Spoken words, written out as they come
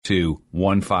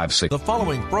862-156. The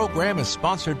following program is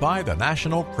sponsored by the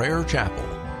National Prayer Chapel.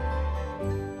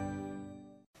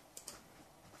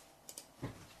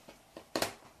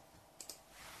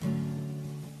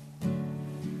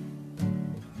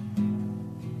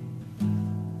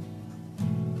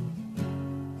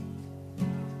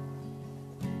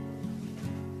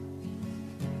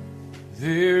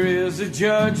 There is a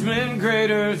judgment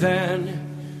greater than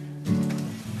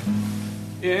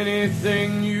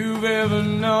anything you've ever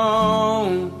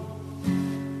known.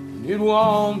 It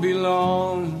won't be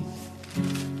long.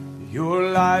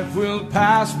 Your life will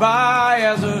pass by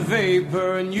as a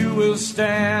vapor, and you will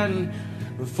stand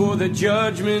before the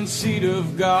judgment seat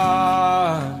of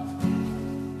God.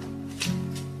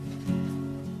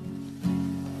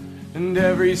 And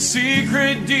every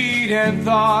secret deed and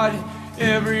thought,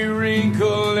 every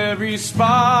wrinkle, every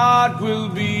spot will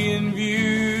be in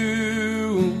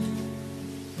view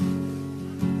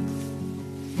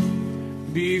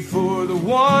before the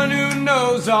one who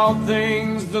knows all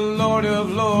things, the Lord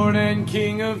of Lords and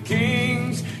King of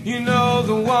Kings. You know,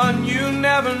 the one you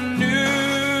never knew.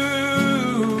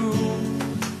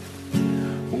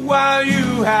 While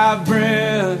you have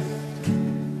breath,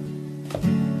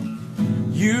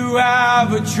 you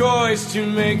have a choice to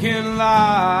make in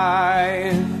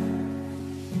life.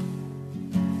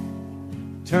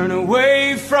 Turn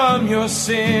away from your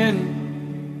sin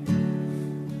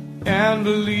and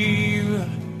believe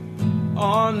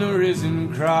on the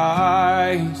risen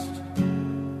Christ.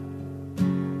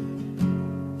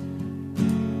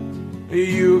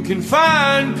 You can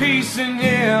find peace in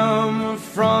Him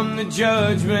from the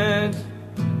judgment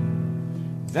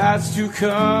that's to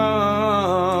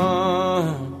come.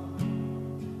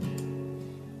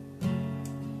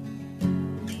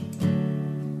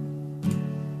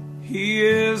 He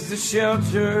is the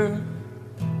shelter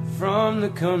from the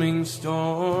coming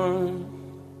storm.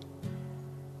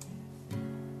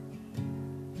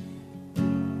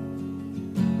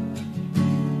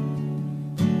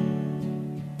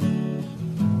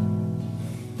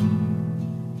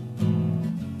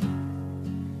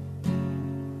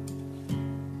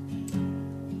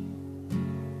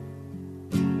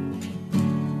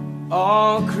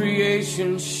 All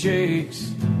creation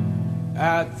shakes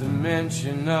at the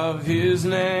mention of His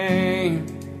name.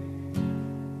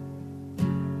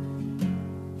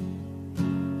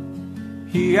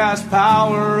 He has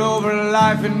power over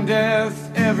life and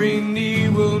death. Every knee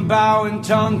will bow and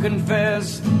tongue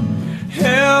confess.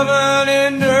 Heaven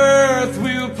and earth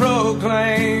will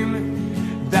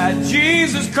proclaim that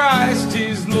Jesus Christ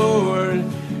is Lord.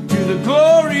 To the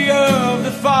glory of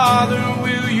the Father,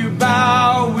 will you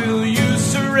bow? Will you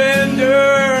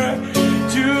surrender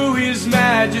to His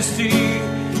majesty?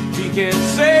 He can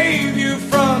save you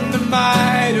from the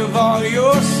might of all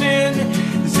your sin.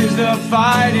 This is the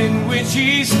fight in which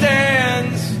He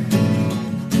stands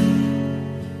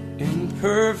in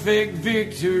perfect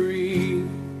victory.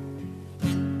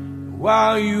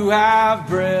 While you have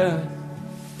breath,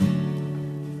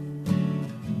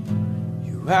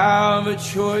 you have a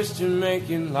choice to make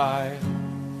in life.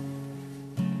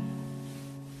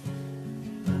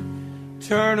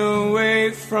 Turn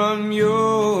away from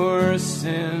your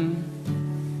sin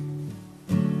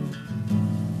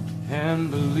and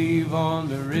believe on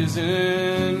the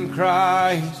risen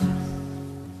Christ.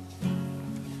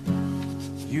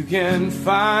 You can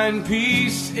find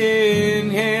peace in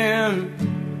Him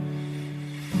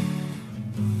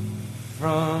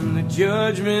from the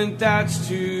judgment that's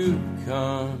to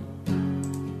come.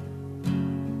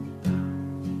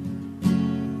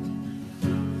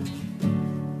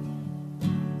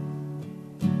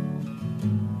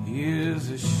 He is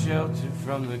a shelter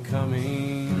from the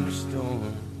coming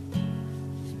storm.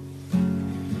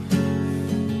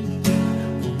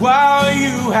 While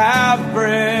you have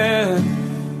breath,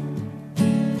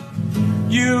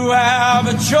 you have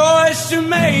a choice to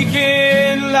make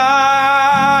in life.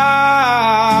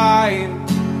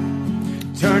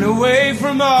 Turn away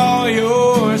from all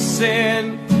your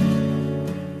sin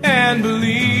and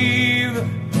believe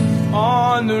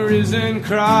on the risen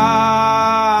Christ.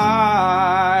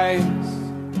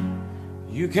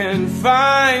 You can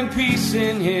find peace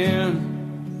in Him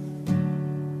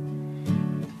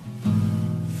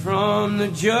from the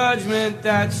judgment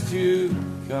that's to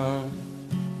come.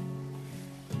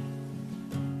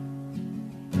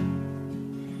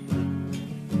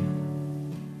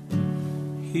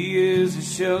 He is a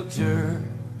shelter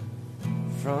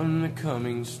from the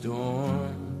coming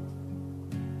storm.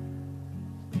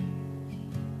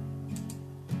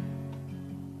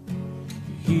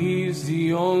 He's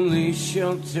the only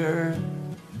shelter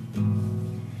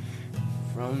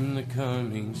from the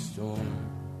coming storm.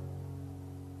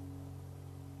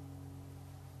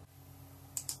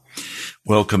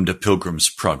 Welcome to Pilgrim's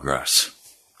Progress.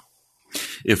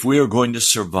 If we are going to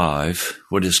survive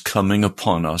what is coming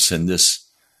upon us in this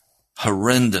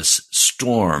horrendous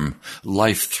storm,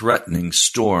 life-threatening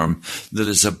storm that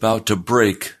is about to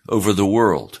break over the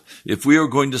world, if we are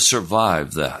going to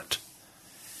survive that,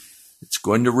 it's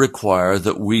going to require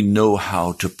that we know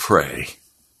how to pray.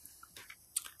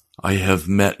 I have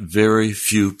met very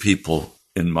few people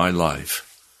in my life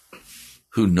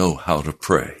who know how to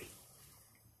pray.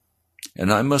 And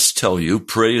I must tell you,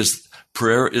 prayer is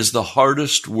the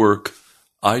hardest work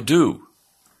I do.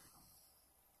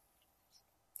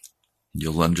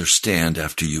 You'll understand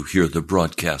after you hear the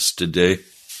broadcast today.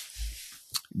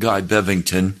 Guy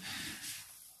Bevington,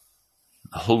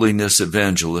 a holiness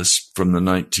evangelist from the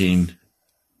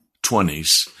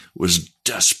 1920s, was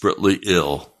desperately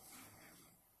ill.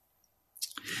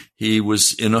 He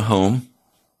was in a home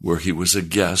where he was a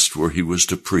guest, where he was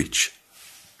to preach.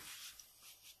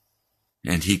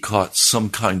 And he caught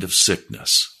some kind of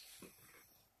sickness.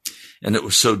 And it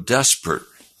was so desperate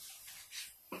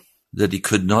that he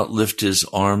could not lift his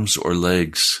arms or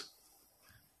legs.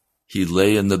 He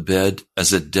lay in the bed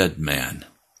as a dead man.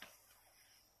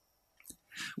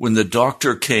 When the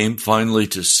doctor came finally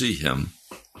to see him,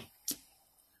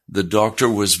 the doctor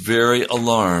was very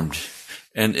alarmed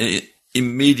and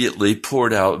immediately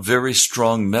poured out very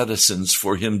strong medicines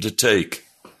for him to take.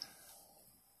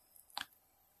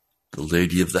 The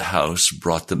lady of the house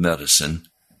brought the medicine,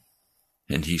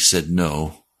 and he said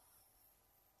no.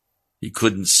 He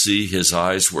couldn't see, his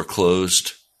eyes were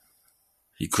closed.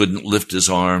 He couldn't lift his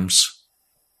arms.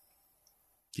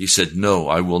 He said, "No,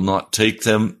 I will not take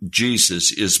them. Jesus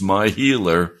is my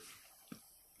healer."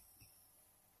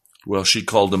 Well, she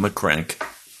called him a crank.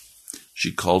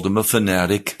 She called him a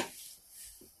fanatic.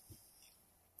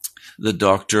 The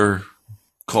doctor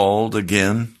called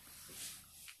again.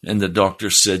 And the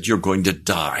doctor said, "You're going to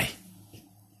die.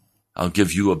 I'll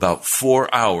give you about 4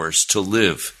 hours to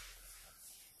live.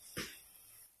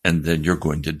 And then you're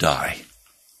going to die."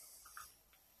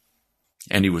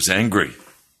 And he was angry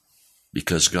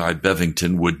because Guy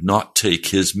Bevington would not take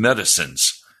his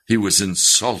medicines. He was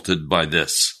insulted by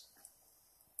this.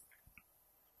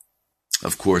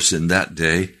 Of course, in that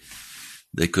day,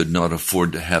 they could not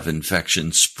afford to have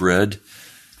infection spread.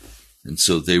 And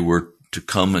so they were to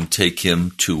come and take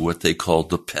him to what they called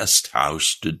the pest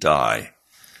house to die.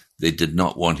 They did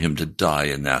not want him to die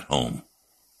in that home.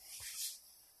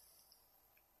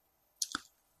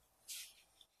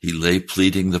 He lay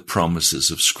pleading the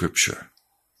promises of Scripture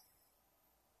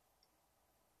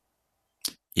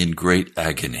in great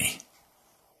agony,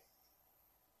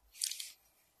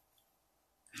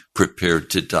 prepared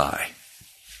to die,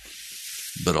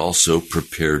 but also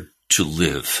prepared to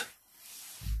live.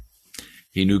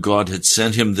 He knew God had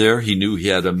sent him there. He knew he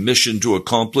had a mission to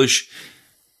accomplish.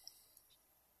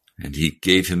 And he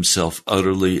gave himself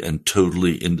utterly and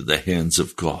totally into the hands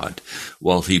of God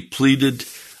while he pleaded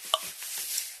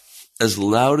as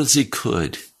loud as he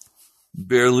could,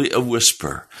 barely a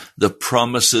whisper, the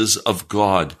promises of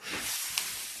God.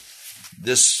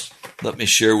 This, let me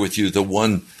share with you the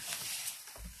one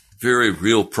very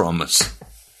real promise.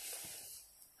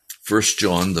 1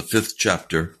 John, the 5th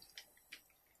chapter.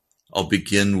 I'll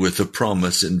begin with a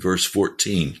promise in verse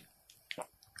 14.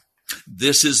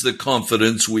 This is the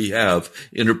confidence we have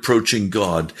in approaching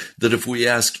God, that if we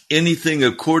ask anything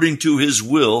according to his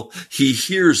will, he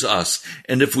hears us.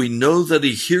 And if we know that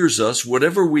he hears us,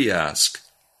 whatever we ask,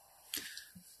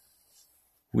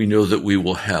 we know that we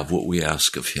will have what we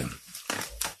ask of him.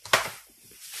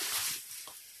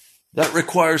 That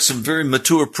requires some very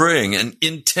mature praying and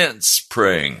intense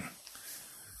praying,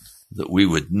 that we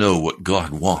would know what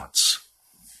God wants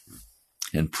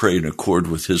and pray in accord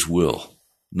with his will,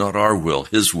 not our will,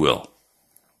 his will.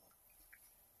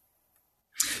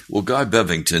 Well, Guy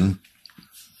Bevington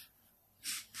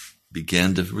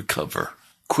began to recover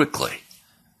quickly.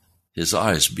 His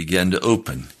eyes began to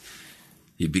open.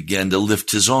 He began to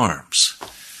lift his arms.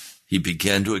 He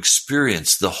began to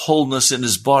experience the wholeness in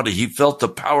his body. He felt the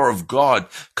power of God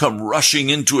come rushing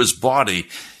into his body,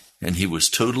 and he was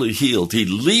totally healed. He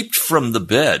leaped from the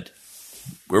bed,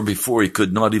 where before he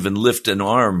could not even lift an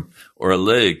arm or a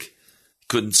leg,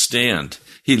 couldn't stand.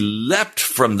 He leapt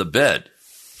from the bed,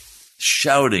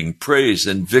 shouting praise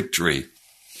and victory.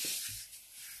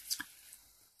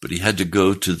 But he had to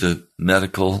go to the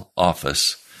medical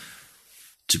office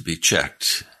to be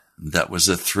checked. That was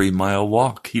a 3-mile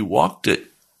walk. He walked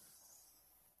it.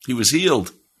 He was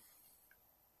healed.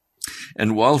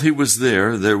 And while he was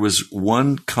there was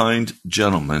one kind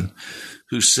gentleman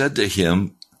who said to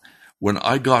him, "When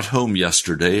I got home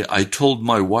yesterday, I told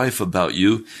my wife about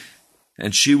you,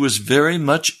 And she was very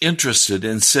much interested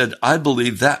and said, I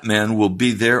believe that man will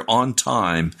be there on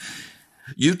time.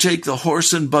 You take the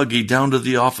horse and buggy down to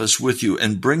the office with you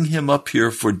and bring him up here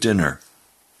for dinner.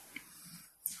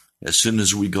 As soon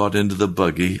as we got into the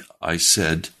buggy, I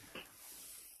said,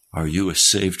 Are you a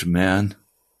saved man?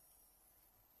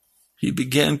 He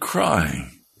began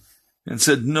crying and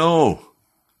said, No,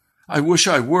 I wish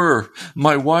I were.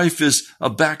 My wife is a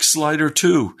backslider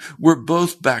too. We're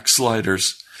both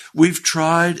backsliders. We've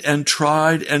tried and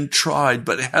tried and tried,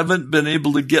 but haven't been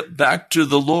able to get back to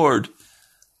the Lord.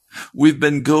 We've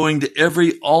been going to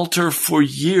every altar for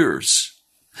years.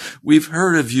 We've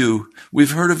heard of you.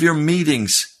 We've heard of your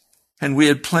meetings, and we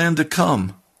had planned to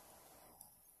come.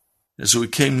 As we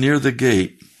came near the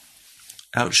gate,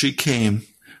 out she came,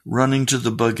 running to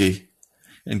the buggy,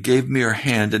 and gave me her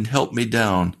hand and helped me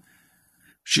down.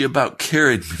 She about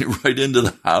carried me right into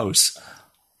the house.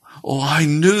 Oh, I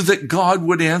knew that God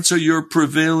would answer your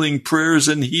prevailing prayers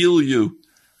and heal you.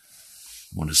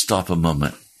 I want to stop a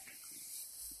moment.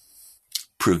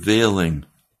 Prevailing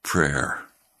prayer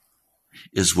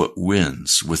is what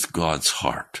wins with God's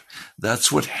heart.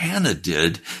 That's what Hannah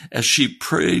did as she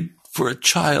prayed for a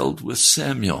child with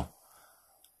Samuel.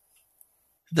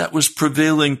 That was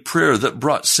prevailing prayer that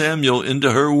brought Samuel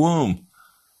into her womb.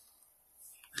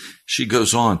 She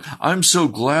goes on, I'm so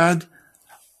glad.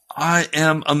 I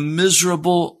am a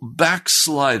miserable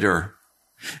backslider,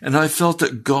 and I felt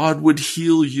that God would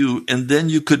heal you, and then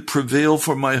you could prevail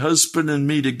for my husband and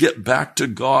me to get back to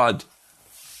God.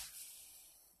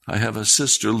 I have a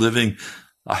sister living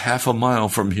a half a mile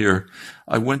from here.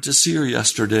 I went to see her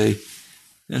yesterday,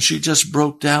 and she just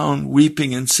broke down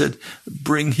weeping and said,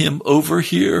 Bring him over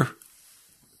here.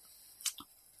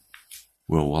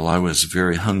 Well, while I was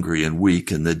very hungry and weak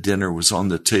and the dinner was on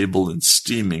the table and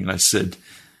steaming, I said,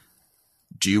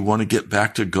 Do you want to get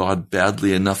back to God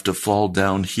badly enough to fall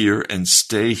down here and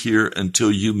stay here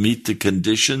until you meet the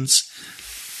conditions?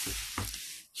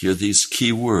 Hear these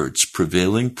key words: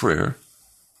 prevailing prayer,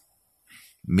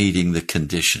 meeting the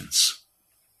conditions.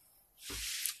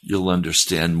 You'll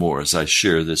understand more as I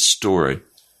share this story.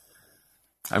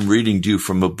 I'm reading to you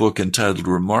from a book entitled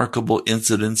Remarkable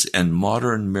Incidents and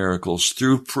Modern Miracles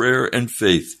Through Prayer and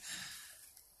Faith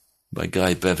by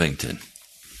Guy Bevington.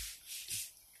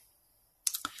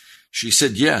 She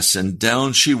said yes, and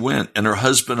down she went, and her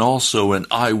husband also, and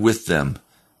I with them.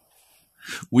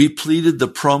 We pleaded the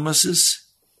promises,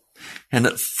 and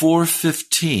at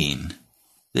 4:15,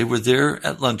 they were there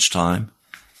at lunchtime,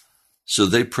 so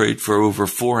they prayed for over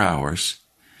 4 hours.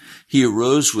 He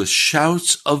arose with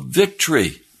shouts of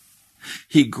victory.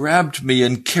 He grabbed me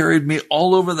and carried me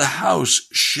all over the house,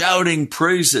 shouting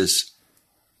praises.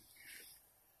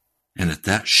 And at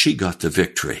that, she got the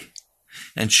victory.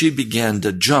 And she began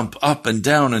to jump up and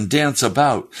down and dance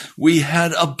about. We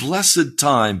had a blessed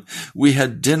time. We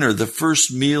had dinner, the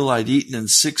first meal I'd eaten in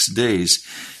 6 days.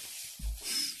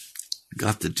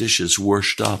 Got the dishes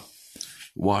washed up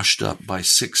by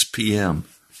 6 p.m.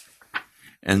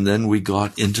 And then we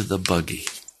got into the buggy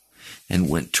and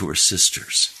went to her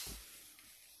sister's.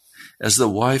 As the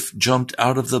wife jumped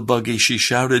out of the buggy, she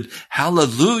shouted,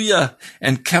 Hallelujah,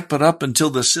 and kept it up until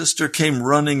the sister came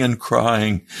running and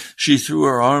crying. She threw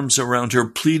her arms around her,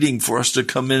 pleading for us to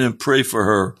come in and pray for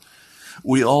her.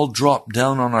 We all dropped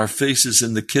down on our faces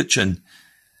in the kitchen,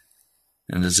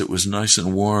 and as it was nice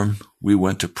and warm, we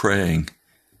went to praying.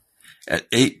 At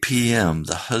 8 p.m.,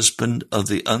 the husband of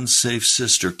the unsafe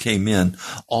sister came in,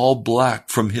 all black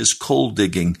from his coal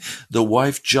digging. The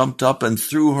wife jumped up and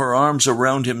threw her arms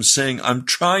around him, saying, I'm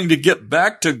trying to get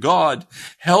back to God.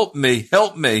 Help me,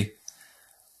 help me.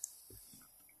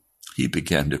 He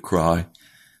began to cry,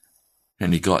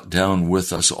 and he got down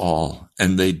with us all,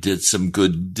 and they did some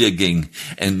good digging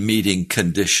and meeting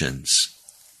conditions.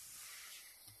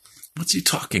 What's he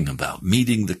talking about?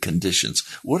 Meeting the conditions.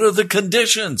 What are the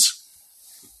conditions?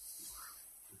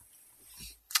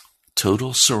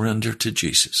 Total surrender to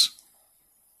Jesus.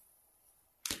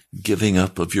 Giving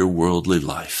up of your worldly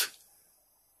life.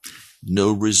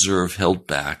 No reserve held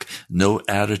back. No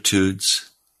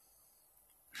attitudes.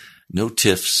 No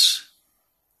tiffs.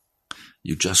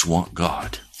 You just want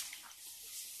God.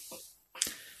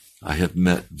 I have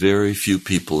met very few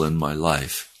people in my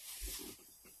life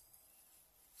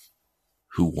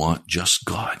who want just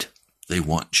God. They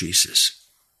want Jesus.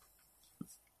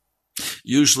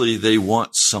 Usually they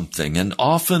want something, and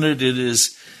often it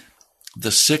is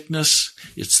the sickness,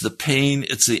 it's the pain,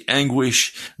 it's the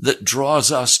anguish that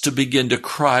draws us to begin to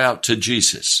cry out to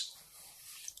Jesus.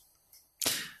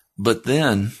 But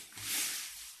then,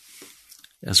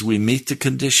 as we meet the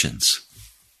conditions,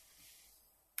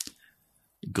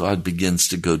 God begins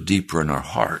to go deeper in our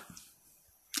heart.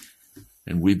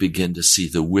 And we begin to see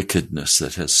the wickedness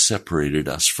that has separated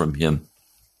us from him.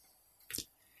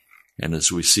 And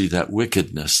as we see that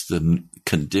wickedness, the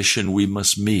condition we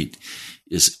must meet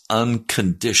is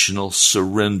unconditional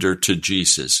surrender to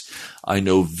Jesus. I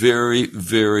know very,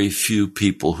 very few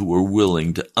people who are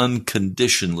willing to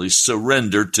unconditionally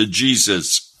surrender to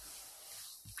Jesus.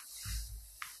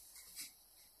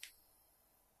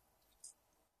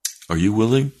 Are you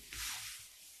willing?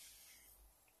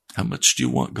 How much do you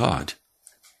want God?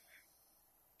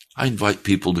 I invite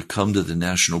people to come to the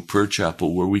National Prayer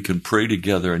Chapel where we can pray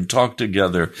together and talk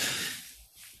together.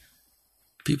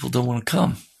 People don't want to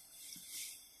come.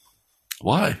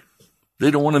 Why? They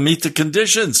don't want to meet the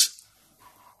conditions.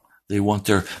 They want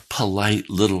their polite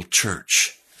little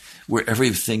church where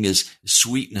everything is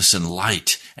sweetness and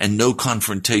light and no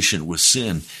confrontation with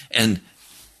sin. And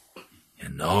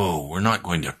no, we're not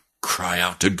going to cry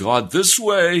out to God this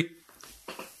way.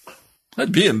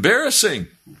 That'd be embarrassing.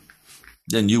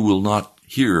 Then you will not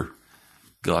hear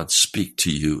God speak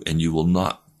to you, and you will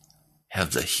not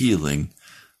have the healing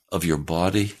of your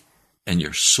body and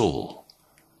your soul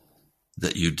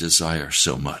that you desire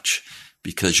so much,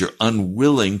 because you're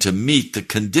unwilling to meet the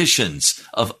conditions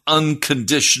of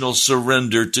unconditional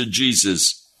surrender to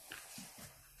Jesus.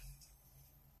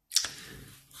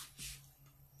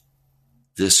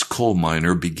 This coal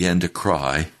miner began to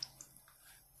cry.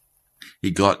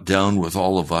 He got down with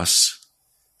all of us.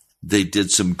 They did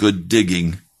some good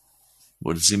digging.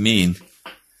 What does he mean?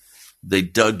 They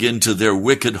dug into their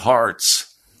wicked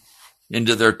hearts,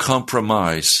 into their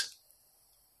compromise,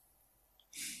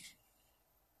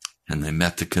 and they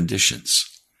met the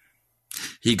conditions.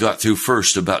 He got through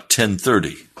first about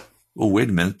 10:30. Oh, wait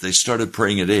a minute. They started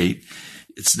praying at 8.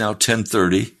 It's now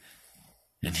 10:30,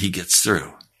 and he gets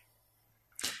through.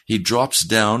 He drops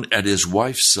down at his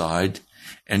wife's side,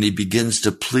 and he begins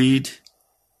to plead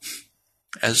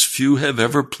as few have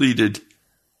ever pleaded.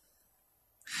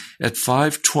 At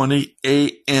 5:20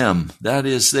 a.m., that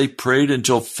is, they prayed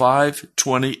until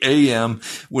 5:20 a.m.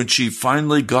 when she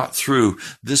finally got through.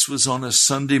 This was on a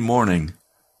Sunday morning.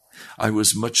 I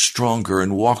was much stronger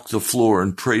and walked the floor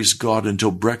and praised God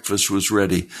until breakfast was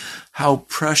ready. How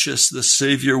precious the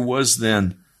Savior was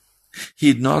then. He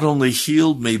had not only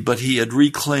healed me, but he had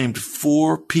reclaimed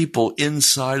 4 people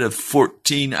inside of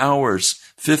 14 hours.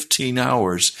 15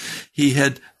 hours.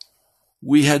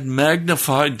 We had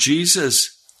magnified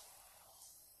Jesus.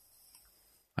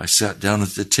 I sat down at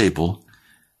the table,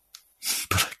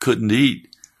 but I couldn't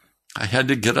eat. I had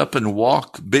to get up and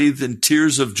walk, bathed in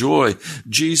tears of joy.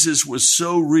 Jesus was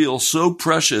so real, so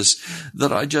precious,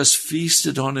 that I just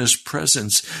feasted on his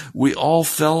presence. We all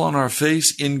fell on our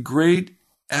face in great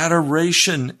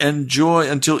adoration and joy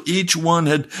until each one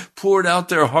had poured out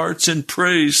their hearts in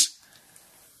praise.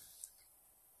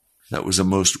 That was a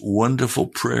most wonderful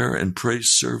prayer and praise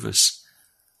service.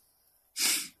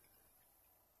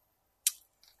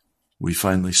 We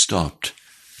finally stopped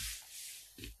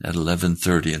at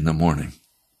 11:30 in the morning.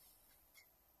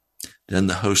 Then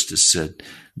the hostess said,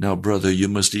 "Now, brother, you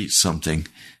must eat something,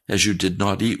 as you did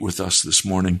not eat with us this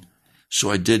morning." So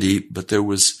I did eat, but there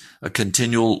was a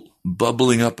continual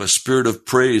bubbling up, a spirit of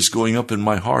praise going up in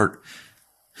my heart.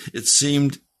 It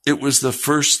seemed it was the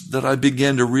first that I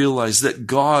began to realize that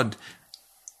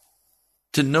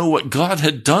to know what God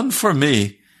had done for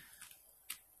me.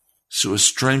 So as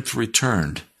strength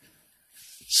returned,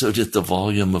 so did the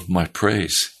volume of my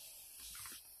praise.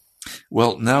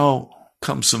 Well, now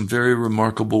come some very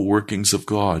remarkable workings of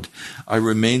God. I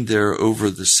remained there over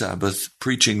the Sabbath,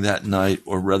 preaching that night,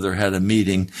 or rather had a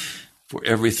meeting, for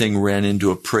everything ran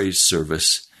into a praise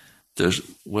service. There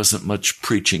wasn't much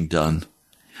preaching done.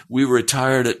 We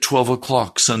retired at 12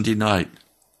 o'clock Sunday night.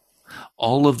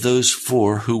 All of those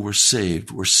 4 who were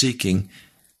saved were seeking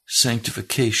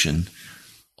sanctification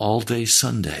all day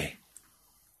Sunday.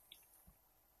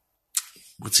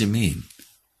 What's he mean?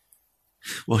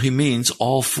 Well, he means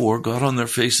all 4 got on their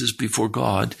faces before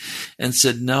God and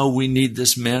said, now we need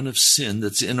this man of sin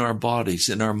that's in our bodies,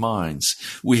 in our minds.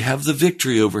 We have the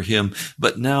victory over him,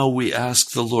 but now we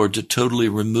ask the Lord to totally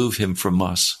remove him from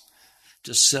us,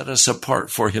 to set us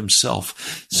apart for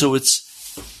himself. So it's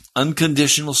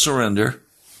unconditional surrender,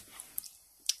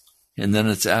 and then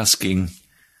it's asking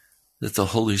that the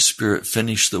Holy Spirit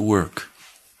finish the work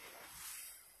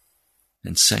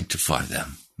and sanctify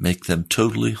them, make them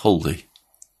totally holy.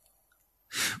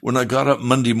 When I got up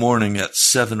Monday morning at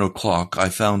 7 o'clock, I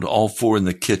found all 4 in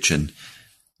the kitchen.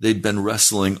 They'd been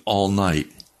wrestling all night.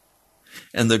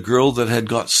 And the girl that had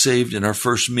got saved in our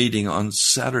first meeting on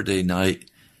Saturday night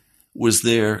was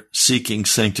there seeking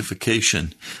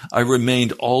sanctification. I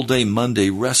remained all day Monday,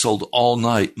 wrestled all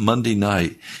night Monday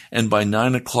night, and by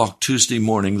 9 o'clock Tuesday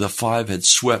morning, the 5 had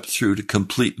swept through to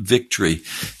complete victory.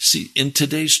 See, in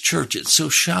today's church, it's so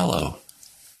shallow.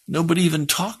 Nobody even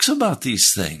talks about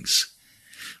these things.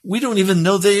 We don't even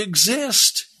know they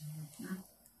exist.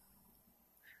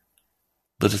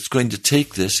 But it's going to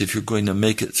take this if you're going to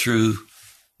make it through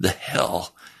the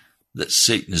hell that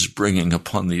Satan is bringing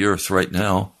upon the earth right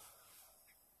now.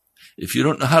 If you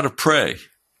don't know how to pray,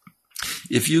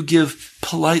 if you give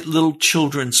polite little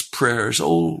children's prayers,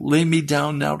 oh, lay me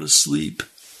down now to sleep.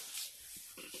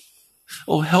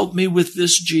 Oh, help me with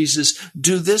this, Jesus.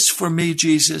 Do this for me,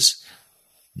 Jesus.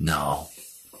 No.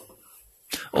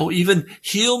 Oh, even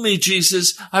heal me,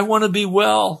 Jesus. I want to be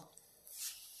well.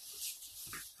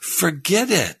 Forget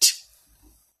it.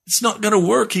 It's not going to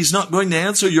work. He's not going to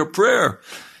answer your prayer.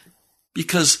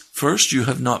 Because first, you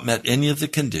have not met any of the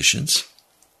conditions.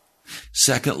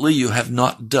 Secondly, you have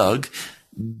not dug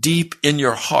deep in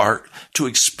your heart to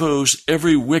expose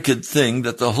every wicked thing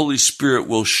that the Holy Spirit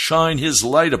will shine His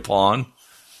light upon.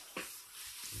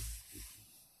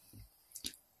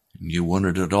 You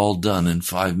wanted it all done in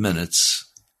 5 minutes,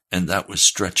 and that was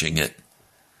stretching it.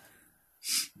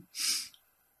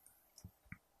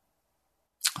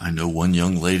 I know one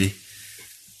young lady,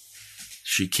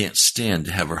 she can't stand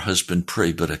to have her husband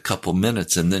pray but a couple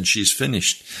minutes, and then she's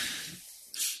finished.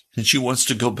 And she wants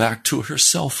to go back to her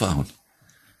cell phone.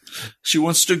 She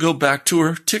wants to go back to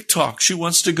her TikTok. She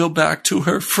wants to go back to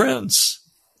her friends.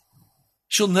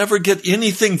 She'll never get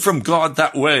anything from God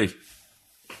that way.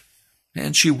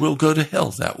 And she will go to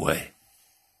hell that way.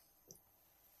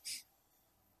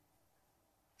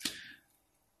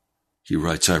 He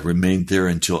writes, I remained there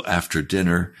until after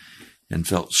dinner and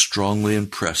felt strongly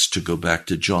impressed to go back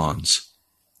to John's.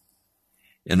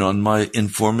 And on my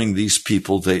informing these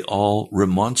people, they all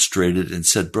remonstrated and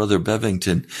said, Brother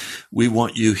Bevington, we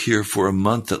want you here for a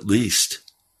month at least.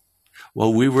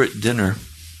 While we were at dinner,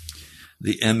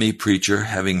 the ME preacher,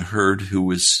 having heard who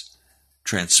was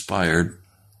transpired,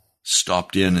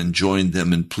 stopped in and joined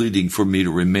them in pleading for me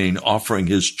to remain, offering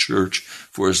his church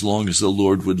for as long as the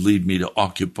Lord would lead me to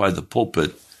occupy the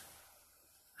pulpit.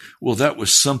 Well, that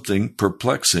was something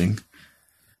perplexing,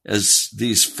 as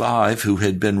these 5 who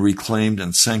had been reclaimed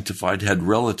and sanctified had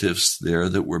relatives there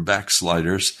that were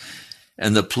backsliders,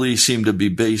 and the plea seemed to be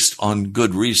based on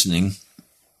good reasoning.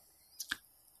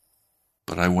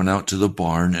 But I went out to the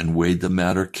barn and weighed the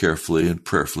matter carefully and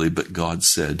prayerfully, but God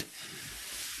said,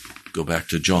 go back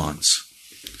to John's.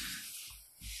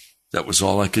 That was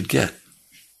all I could get.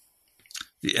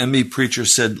 The ME preacher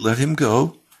said, let him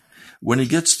go. When he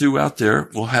gets through out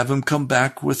there, we'll have him come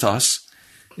back with us.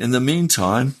 In the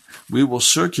meantime, we will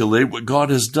circulate what God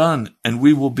has done, and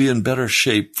we will be in better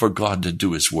shape for God to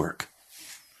do His work.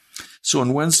 So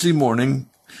on Wednesday morning,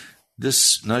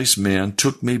 this nice man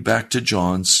took me back to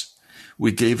John's.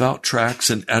 We gave out tracts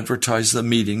and advertised the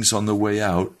meetings on the way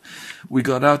out. We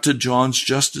got out to John's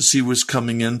just as he was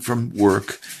coming in from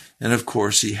work, and of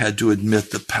course he had to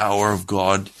admit the power of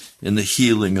God in the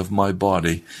healing of my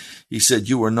body. He said,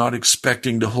 you are not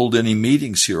expecting to hold any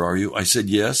meetings here, are you? I said,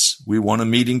 yes, we want a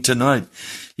meeting tonight.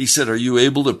 He said, are you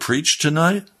able to preach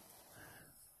tonight?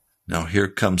 Now here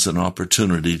comes an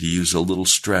opportunity to use a little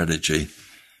strategy.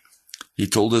 He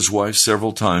told his wife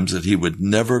several times that he would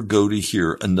never go to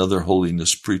hear another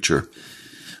holiness preacher,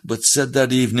 but said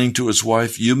that evening to his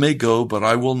wife, you may go, but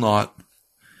I will not.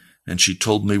 And she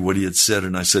told me what he had said,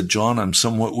 and I said, John, I'm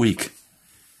somewhat weak,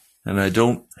 and I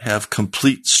don't have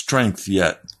complete strength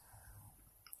yet.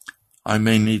 I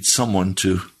may need someone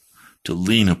to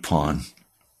lean upon.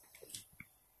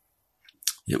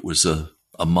 It was a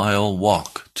mile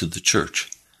walk to the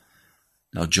church.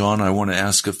 Now, John, I want to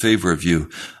ask a favor of you.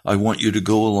 I want you to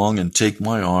go along and take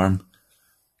my arm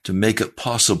to make it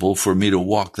possible for me to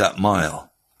walk that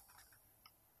mile.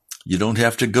 You don't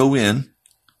have to go in,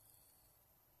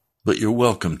 but you're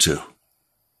welcome to.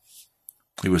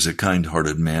 He was a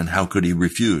kind-hearted man. How could he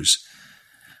refuse?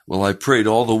 Well, I prayed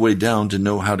all the way down to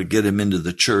know how to get him into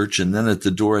the church, and then at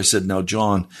the door I said, now,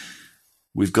 John,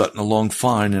 we've gotten along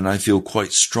fine, and I feel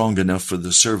quite strong enough for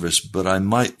the service, but I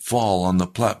might fall on the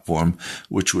platform,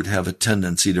 which would have a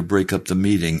tendency to break up the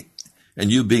meeting,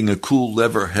 and you being a cool,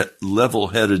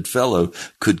 level-headed fellow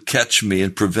could catch me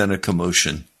and prevent a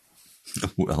commotion.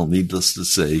 Well, needless to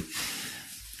say,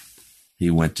 he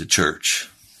went to church.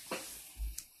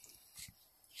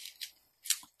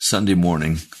 Sunday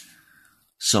morning,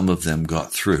 some of them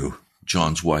got through.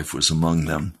 John's wife was among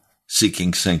them,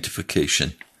 seeking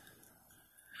sanctification.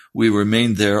 We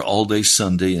remained there all day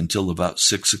Sunday until about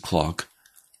 6 o'clock.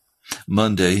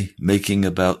 Monday, making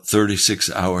about 36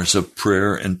 hours of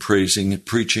prayer and praising,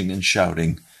 preaching and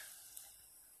shouting.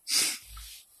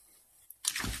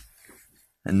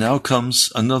 And now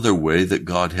comes another way that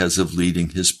God has of leading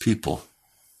his people.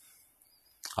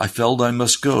 I felt I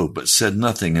must go, but said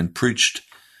nothing and preached,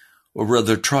 or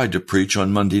rather tried to preach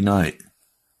on Monday night.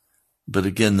 But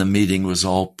again, the meeting was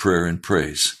all prayer and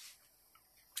praise.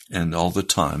 And all the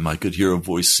time I could hear a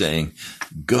voice saying,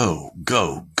 "Go,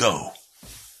 go, go."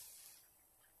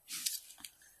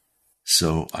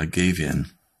 So I gave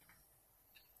in.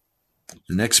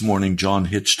 The next morning, John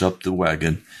hitched up the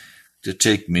wagon to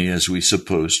take me, as we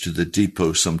supposed, to the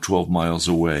depot some 12 miles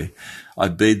away. I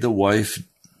bade the wife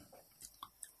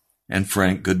and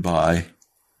Frank goodbye,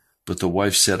 but the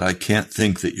wife said, "I can't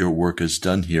think that your work is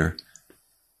done here."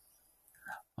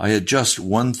 I had just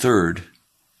 1/3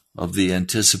 of the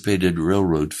anticipated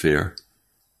railroad fare,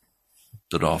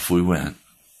 but off we went.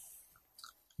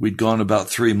 We'd gone about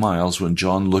 3 miles when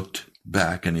John looked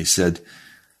back and he said,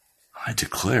 "I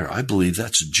declare, I believe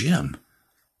that's Jim."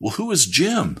 "Well, who is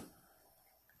Jim?"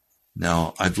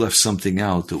 Now, I've left something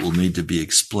out that will need to be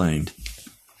explained.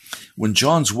 When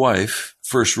John's wife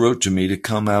first wrote to me to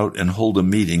come out and hold a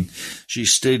meeting, she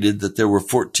stated that there were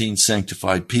 14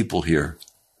 sanctified people here.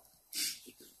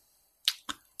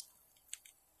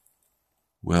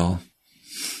 Well,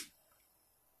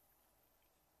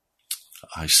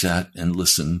 I sat and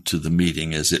listened to the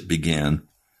meeting as it began.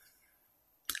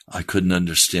 I couldn't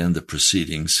understand the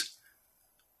proceedings.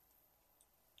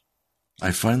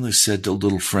 I finally said to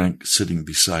little Frank sitting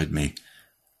beside me,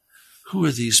 "Who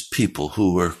are these people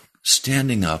who are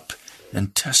standing up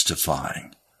and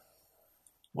testifying?"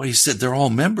 Well, he said, "They're all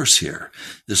members here.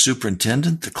 The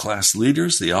superintendent, the class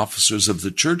leaders, the officers of the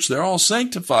church, they're all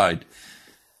sanctified."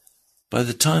 By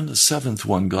the time the 7th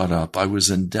one got up, I was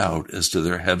in doubt as to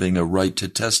their having a right to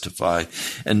testify,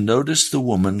 and noticed the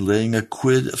woman laying a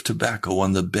quid of tobacco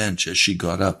on the bench as she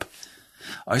got up.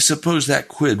 I suppose that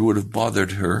quid would have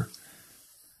bothered her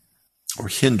or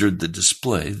hindered the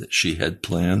display that she had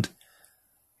planned.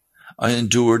 I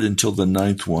endured until the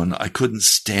 9th one. I couldn't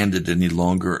stand it any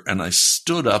longer, and I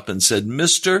stood up and said,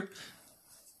 "Mister."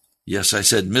 Yes, I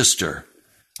said, "Mister."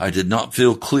 I did not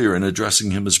feel clear in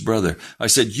addressing him as brother. I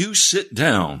said, "You sit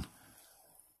down."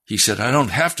 He said, "I don't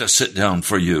have to sit down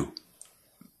for you."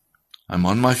 I'm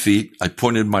on my feet. I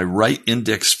pointed my right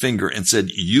index finger and said,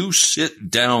 "You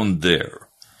sit down there."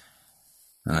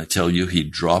 And I tell you, he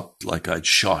dropped like I'd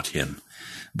shot him,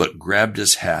 but grabbed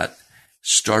his hat,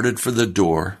 started for the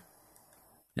door,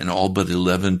 and all but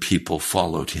 11 people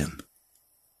followed him.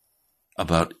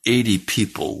 About 80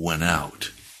 people went out.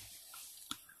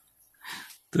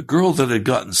 The girl that had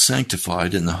gotten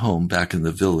sanctified in the home back in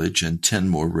the village, and 10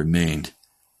 more remained.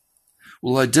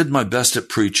 Well, I did my best at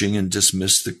preaching and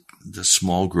dismissed the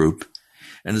small group.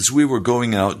 And as we were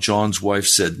going out, John's wife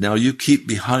said, "Now you keep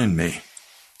behind me,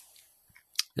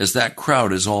 as that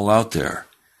crowd is all out there,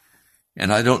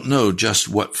 and I don't know just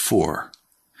what for."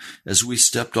 As we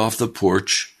stepped off the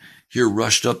porch, here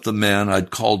rushed up the man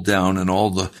I'd called down, and all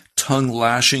the tongue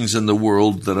lashings in the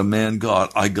world that a man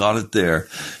got, I got it there.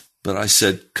 But I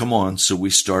said, "Come on," so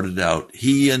we started out.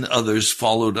 He and others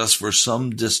followed us for some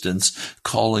distance,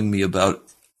 calling me about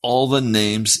all the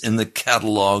names in the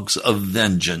catalogs of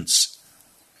vengeance.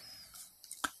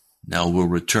 Now we'll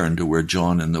return to where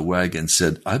John in the wagon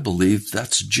said, "I believe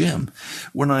that's Jim."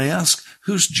 When I asked,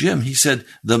 "Who's Jim?" he said,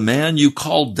 "The man you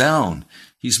called down.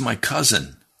 He's my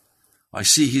cousin. I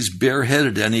see he's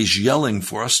bareheaded and he's yelling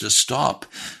for us to stop.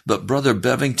 But Brother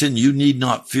Bevington, you need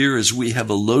not fear, as we have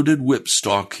a loaded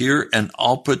whipstock here, and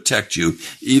I'll protect you,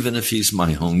 even if he's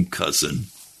my own cousin."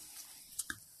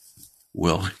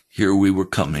 Well, here we were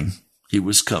coming. He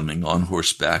was coming on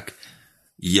horseback,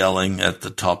 yelling at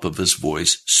the top of his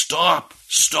voice, "Stop!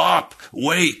 Stop!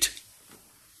 Wait!"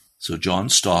 So John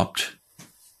stopped,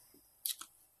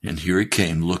 and here he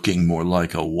came, looking more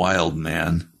like a wild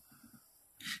man.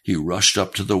 He rushed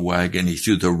up to the wagon. He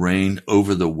threw the rein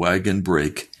over the wagon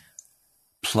brake,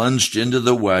 plunged into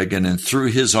the wagon, and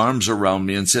threw his arms around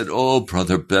me and said, "Oh,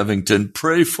 Brother Bevington,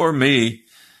 pray for me.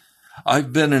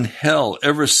 I've been in hell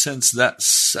ever since that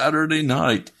Saturday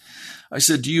night." I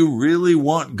said, "Do you really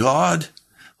want God?"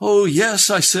 "Oh,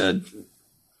 yes," I said.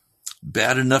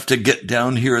 "Bad enough to get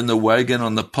down here in the wagon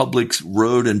on the public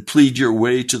road and plead your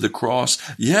way to the cross?"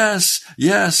 "Yes,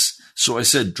 yes." So I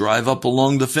said, "Drive up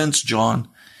along the fence, John."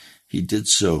 He did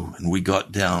so, and we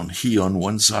got down, he on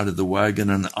one side of the wagon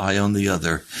and I on the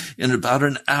other. In about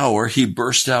an hour, he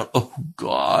burst out, "Oh,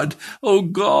 God,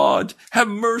 have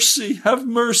mercy,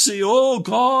 oh,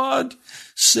 God,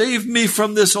 save me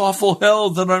from this awful hell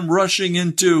that I'm rushing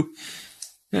into."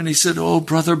 And he said, "Oh,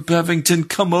 Brother Bevington,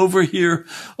 come over here.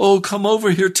 Oh, come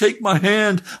over here. Take my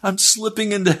hand. I'm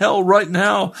slipping into hell right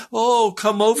now. Oh,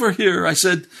 come over here." I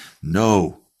said,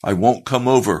 "No, I won't come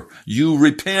over. You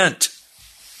repent."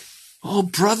 "Oh,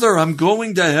 brother, I'm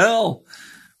going to hell."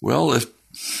 Well,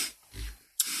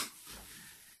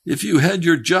 if you had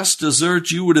your just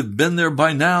desserts, you would have been there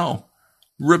by now.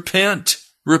 Repent,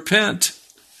 repent.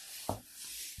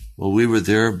 Well, we were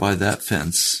there by that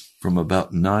fence from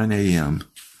about 9 a.m.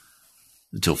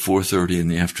 until 4:30 in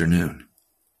the afternoon.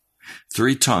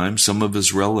 3 times some of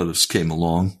his relatives came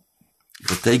along,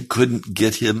 but they couldn't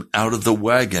get him out of the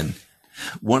wagon.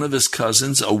 One of his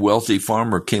cousins, a wealthy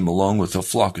farmer, came along with a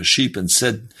flock of sheep and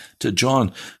said to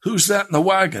John, "Who's that in the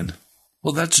wagon?"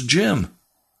 "Well, that's Jim."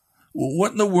 "Well,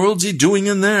 what in the world's he doing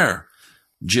in there?"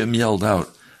 Jim yelled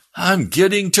out, "I'm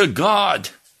getting to God."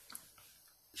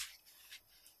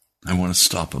 I want to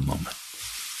stop a moment.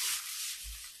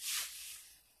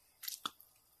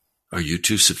 Are you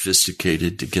too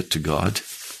sophisticated to get to God?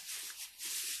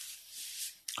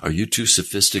 Are you too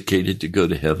sophisticated to go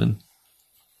to heaven?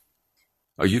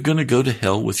 Are you going to go to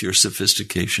hell with your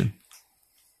sophistication?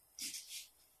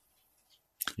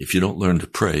 If you don't learn to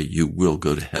pray, you will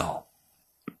go to hell.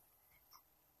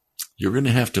 You're going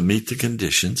to have to meet the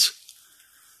conditions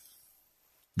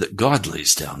that God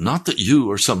lays down, not that you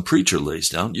or some preacher lays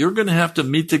down. You're going to have to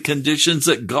meet the conditions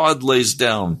that God lays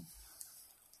down.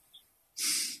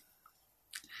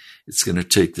 It's going to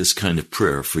take this kind of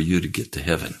prayer for you to get to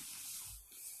heaven.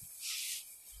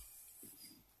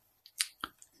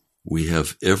 We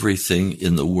have everything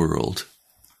in the world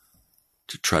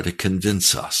to try to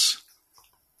convince us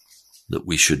that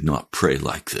we should not pray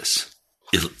like this.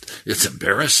 It's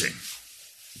embarrassing.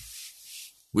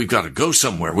 We've got to go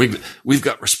somewhere. We've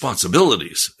got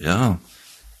responsibilities. Yeah.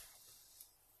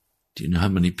 Do you know how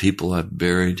many people I've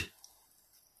buried,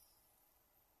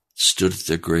 stood at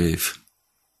their grave,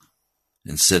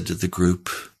 and said to the group,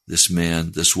 this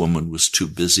man, this woman was too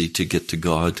busy to get to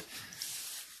God.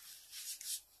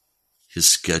 His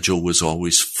schedule was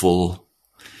always full.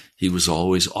 He was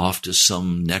always off to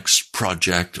some next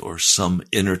project or some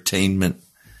entertainment.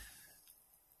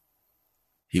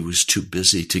 He was too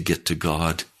busy to get to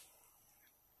God.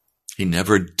 He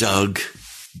never dug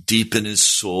deep in his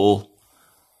soul.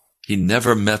 He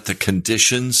never met the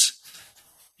conditions.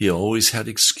 He always had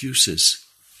excuses.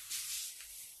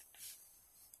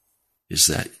 Is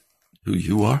that who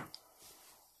you are?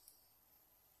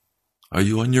 Are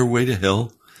you on your way to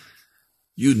hell?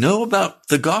 You know about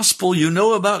the gospel. You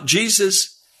know about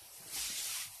Jesus.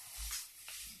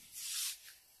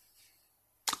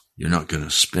 You're not going to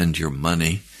spend your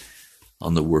money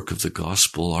on the work of the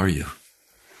gospel, are you?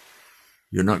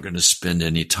 You're not going to spend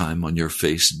any time on your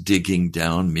face digging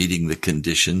down, meeting the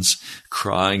conditions,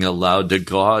 crying aloud to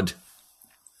God.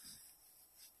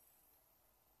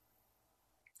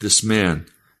 This man,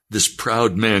 this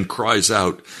proud man cries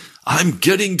out, "I'm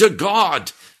getting to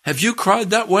God." Have you cried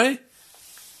that way?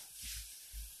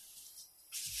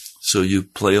 So you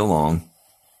play along,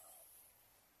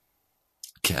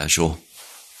 casual.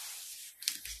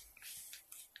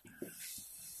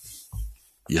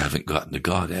 You haven't gotten to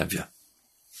God, have you?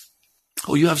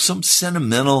 Oh, you have some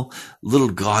sentimental little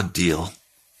God deal.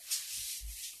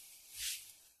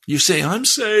 You say, "I'm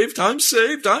saved, I'm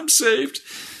saved, I'm saved,"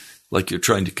 like you're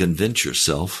trying to convince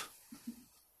yourself.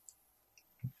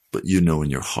 But you know in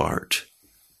your heart,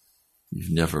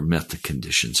 you've never met the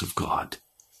conditions of God.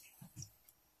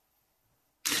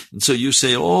 And so you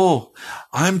say, "Oh,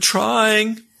 I'm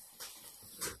trying."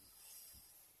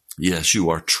 Yes, you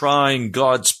are trying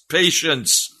God's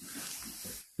patience.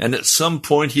 And at some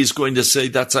point, he's going to say,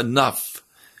 "That's enough."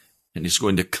 And he's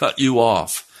going to cut you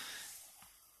off.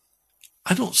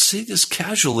 I don't say this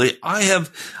casually. I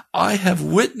have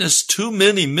witnessed too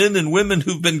many men and women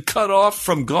who've been cut off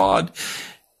from God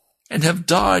and have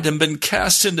died and been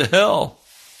cast into hell.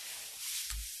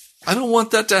 I don't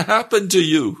want that to happen to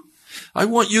you. I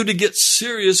want you to get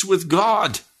serious with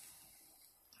God.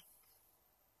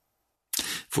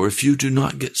 For if you do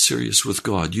not get serious with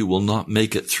God, you will not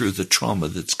make it through the trauma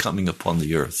that's coming upon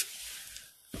the earth.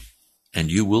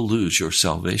 And you will lose your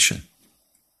salvation.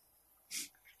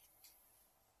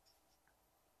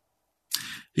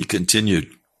 He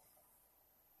continued,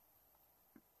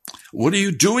 "What are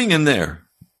you doing in there?"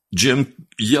 Jim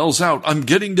yells out, "I'm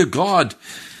getting to God."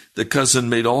 The cousin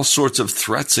made all sorts of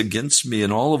threats against me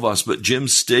and all of us, but Jim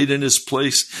stayed in his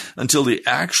place until he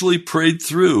actually prayed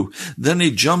through. Then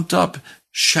he jumped up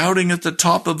shouting at the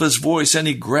top of his voice, and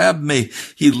he grabbed me.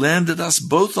 He landed us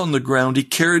both on the ground. He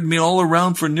carried me all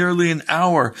around for nearly an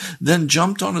hour, then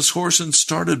jumped on his horse and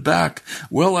started back.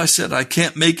 Well, I said, I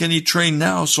can't make any train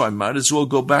now, so I might as well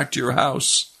go back to your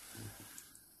house.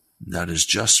 That is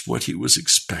just what he was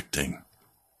expecting.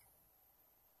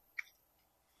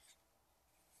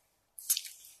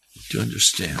 Do you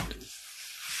understand?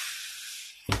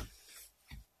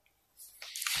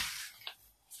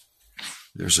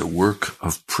 There's a work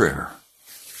of prayer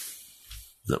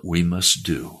that we must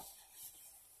do,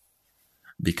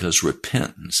 because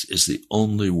repentance is the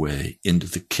only way into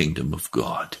the kingdom of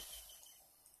God.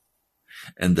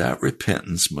 And that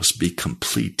repentance must be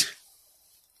complete.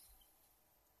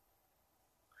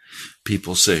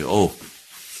 People say, oh,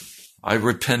 I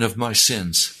repent of my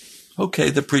sins. Okay,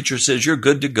 the preacher says you're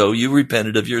good to go. You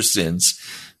repented of your sins.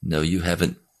 No, you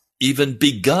haven't even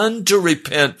begun to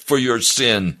repent for your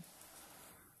sin.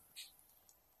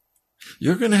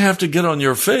 You're going to have to get on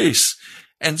your face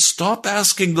and stop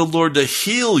asking the Lord to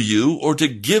heal you or to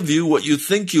give you what you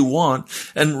think you want,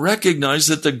 and recognize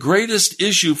that the greatest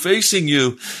issue facing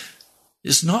you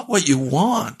is not what you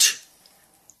want.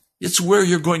 It's where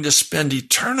you're going to spend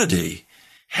eternity.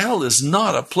 Hell is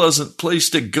not a pleasant place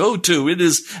to go to. It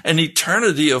is an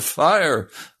eternity of fire,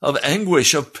 of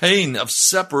anguish, of pain, of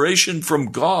separation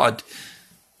from God,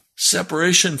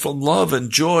 separation from love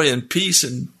and joy and peace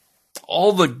and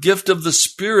all the gift of the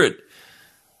Spirit.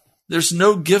 There's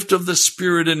no gift of the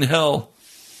Spirit in hell.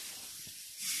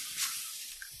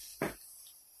 I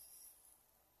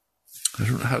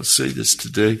don't know how to say this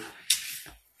today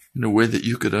in a way that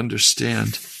you could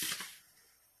understand.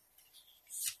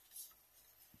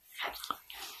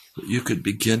 But you could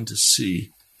begin to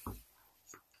see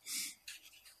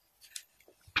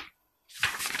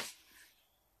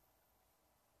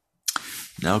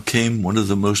now came one of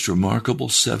the most remarkable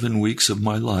 7 weeks of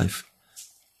my life.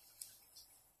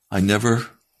 I never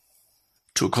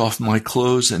took off my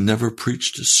clothes and never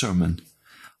preached a sermon.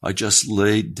 I just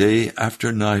lay day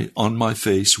after night on my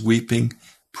face, weeping,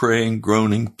 praying,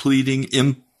 groaning, pleading,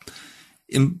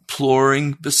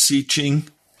 imploring, beseeching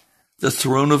the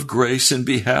throne of grace in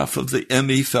behalf of the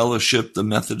ME Fellowship, the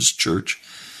Methodist Church,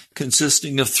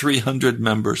 consisting of 300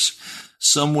 members.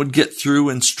 Some would get through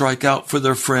and strike out for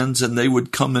their friends, and they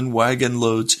would come in wagon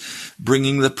loads,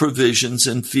 bringing the provisions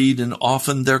and feed and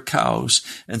often their cows,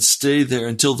 and stay there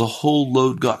until the whole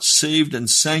load got saved and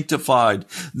sanctified.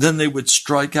 Then they would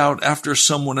strike out after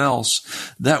someone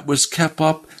else. That was kept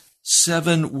up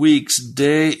 7 weeks,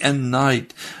 day and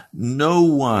night. No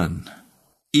one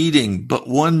eating but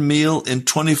one meal in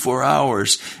 24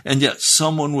 hours, and yet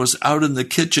someone was out in the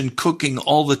kitchen cooking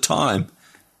all the time.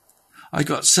 I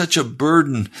got such a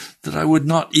burden that I would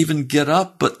not even get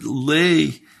up but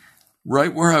lay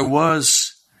right where I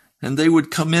was, and they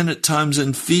would come in at times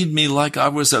and feed me like I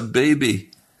was a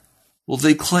baby. Well,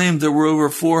 they claimed there were over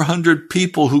 400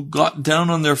 people who got down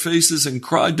on their faces and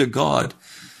cried to God,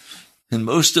 and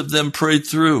most of them prayed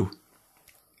through.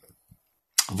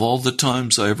 Of all the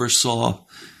times I ever saw,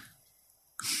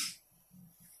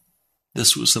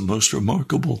 this was the most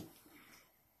remarkable.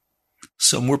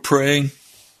 Some were praying,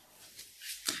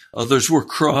 others were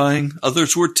crying,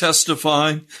 others were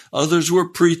testifying, others were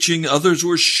preaching, others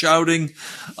were shouting,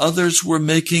 others were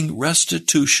making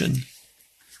restitution.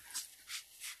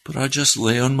 But I just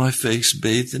lay on my face,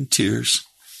 bathed in tears.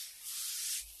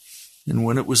 And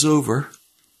when it was over,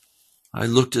 I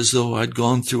looked as though I'd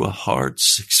gone through a hard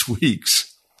 6 weeks.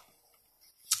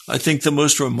 I think the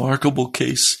most remarkable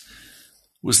case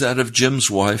was that of Jim's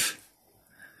wife.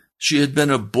 She had been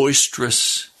a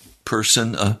boisterous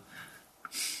person, a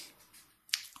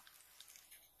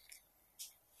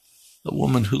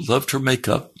woman who loved her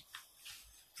makeup.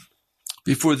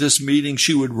 Before this meeting,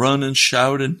 she would run and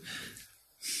shout and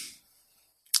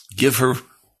give her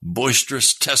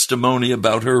boisterous testimony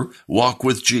about her walk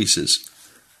with Jesus.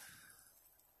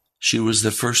 She was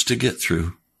the first to get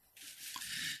through.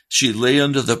 She lay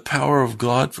under the power of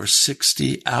God for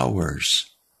 60 hours.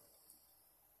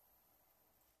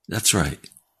 That's right.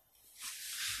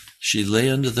 She lay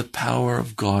under the power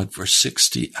of God for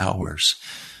 60 hours.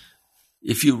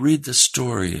 If you read the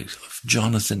story of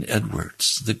Jonathan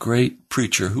Edwards, the great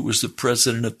preacher who was the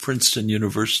president of Princeton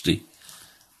University,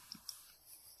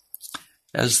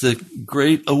 as the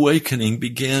Great Awakening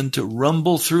began to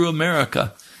rumble through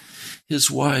America, his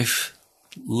wife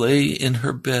lay in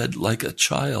her bed like a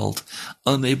child,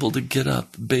 unable to get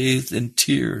up, bathed in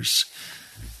tears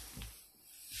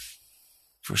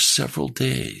for several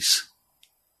days,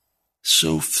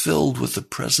 so filled with the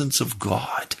presence of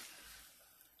God.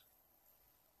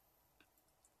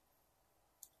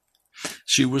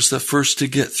 She was the first to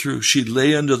get through. She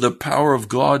lay under the power of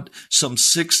God some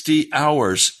 60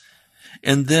 hours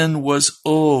and then was,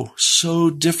 so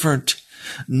different.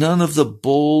 None of the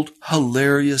bold,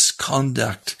 hilarious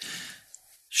conduct.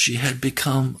 She had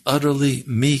become utterly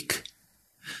meek.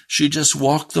 She just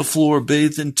walked the floor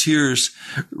bathed in tears,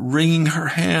 wringing her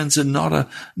hands, and not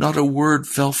a word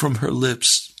fell from her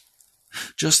lips.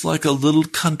 Just like a little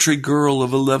country girl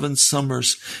of 11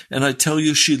 summers. And I tell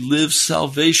you, she lived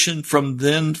salvation from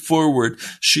then forward.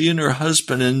 She and her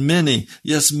husband and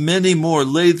many more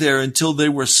lay there until they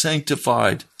were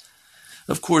sanctified.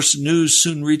 Of course, news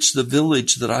soon reached the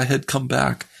village that I had come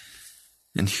back.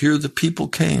 And here the people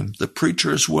came, the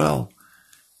preacher as well.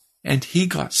 And he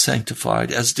got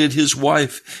sanctified, as did his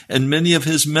wife and many of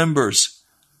his members.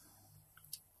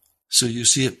 So you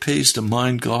see, it pays to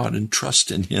mind God and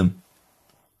trust in him.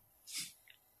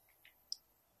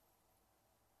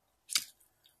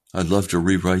 I'd love to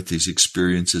rewrite these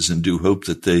experiences and do hope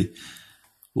that they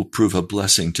will prove a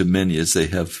blessing to many as they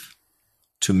have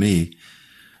to me.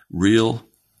 Real,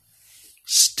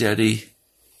 steady,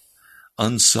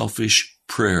 unselfish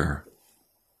prayer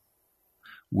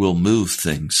will move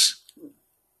things.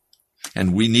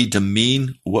 And we need to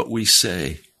mean what we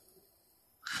say.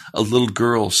 A little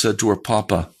girl said to her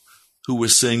papa, who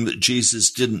was saying that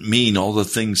Jesus didn't mean all the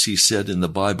things he said in the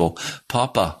Bible,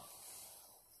 "Papa,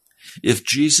 if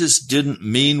Jesus didn't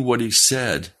mean what he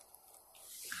said,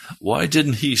 why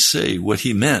didn't he say what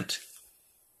he meant?"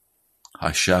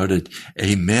 I shouted,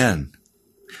 "Amen.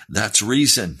 That's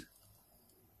reason."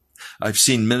 I've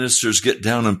seen ministers get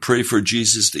down and pray for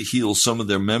Jesus to heal some of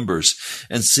their members,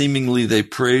 and seemingly they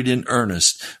prayed in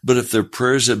earnest. But if their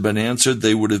prayers had been answered,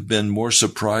 they would have been more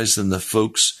surprised than the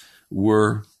folks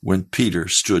were when Peter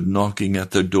stood knocking at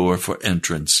their door for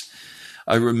entrance.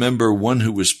 I remember one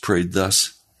who was prayed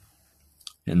thus,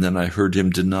 and then I heard him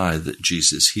deny that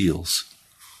Jesus heals.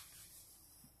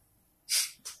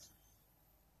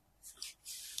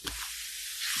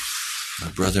 My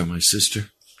brother, my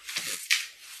sister,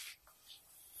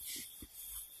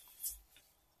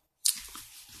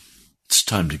 it's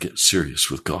time to get serious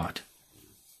with God.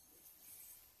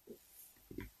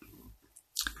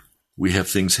 We have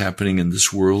things happening in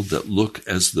this world that look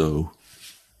as though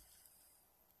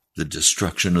the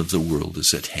destruction of the world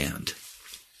is at hand.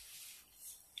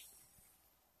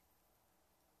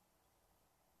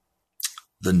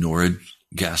 The NORAD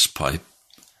gas pipe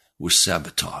was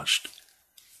sabotaged.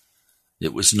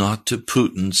 It was not to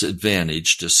Putin's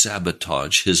advantage to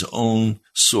sabotage his own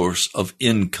source of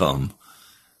income.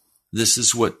 This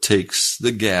is what takes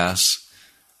the gas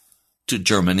to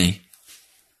Germany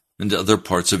and to other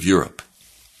parts of Europe.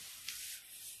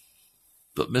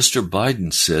 But Mr.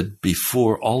 Biden said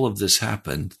before all of this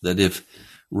happened that if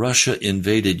Russia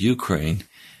invaded Ukraine,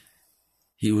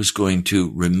 he was going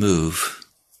to remove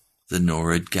the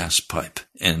NORAD gas pipe.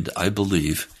 And I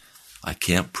believe, I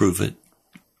can't prove it,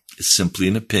 it's simply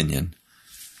an opinion,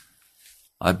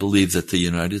 I believe that the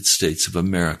United States of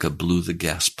America blew the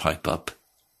gas pipe up,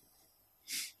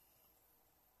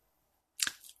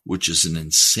 which is an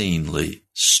insanely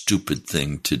stupid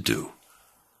thing to do.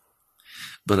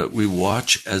 But we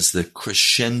watch as the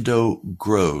crescendo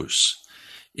grows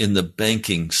in the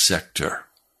banking sector,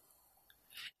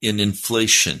 in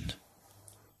inflation,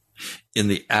 in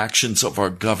the actions of our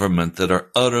government that are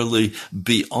utterly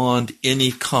beyond any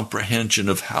comprehension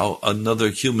of how another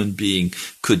human being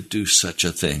could do such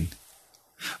a thing.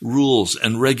 Rules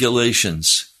and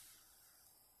regulations,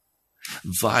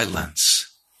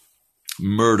 violence,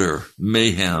 murder,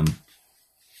 mayhem,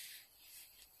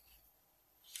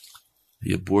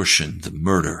 the abortion, the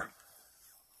murder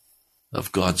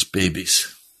of God's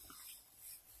babies.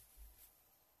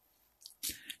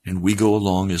 And we go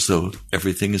along as though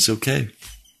everything is okay.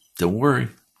 Don't worry.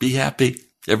 Be happy.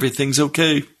 Everything's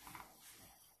okay.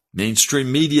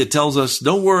 Mainstream media tells us,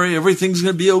 don't worry, everything's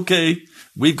going to be okay.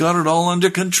 We've got it all under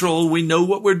control. We know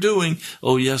what we're doing.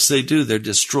 Oh, yes, they do. They're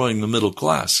destroying the middle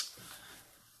class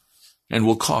and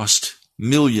will cost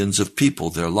millions of people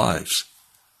their lives.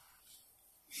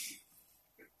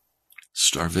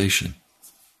 Starvation.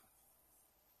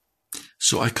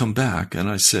 So I come back and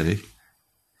I say,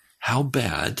 how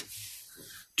bad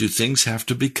do things have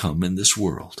to become in this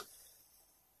world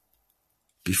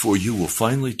before you will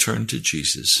finally turn to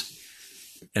Jesus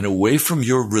and away from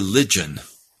your religion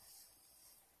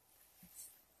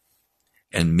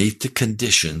and meet the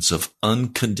conditions of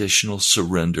unconditional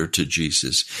surrender to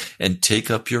Jesus and take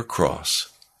up your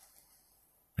cross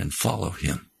and follow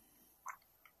him?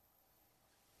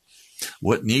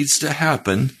 What needs to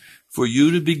happen for you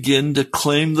to begin to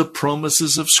claim the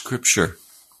promises of Scripture?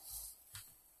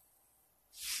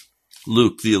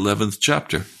 Luke, the 11th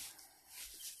chapter.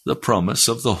 The promise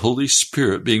of the Holy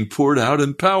Spirit being poured out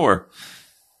in power.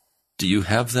 Do you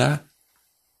have that?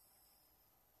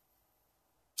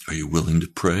 Are you willing to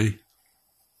pray?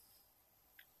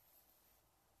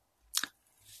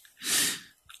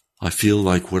 I feel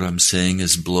like what I'm saying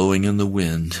is blowing in the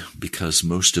wind because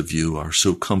most of you are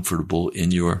so comfortable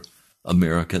in your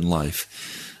American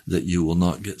life that you will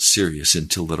not get serious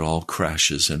until it all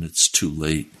crashes and it's too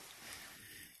late.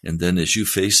 And then as you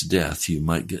face death, you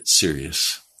might get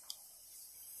serious.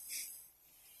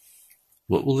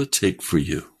 What will it take for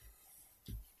you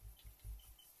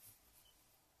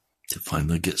to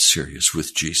finally get serious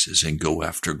with Jesus and go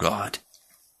after God?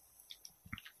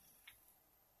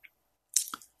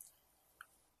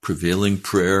 Prevailing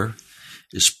prayer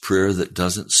is prayer that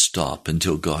doesn't stop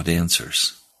until God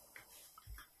answers.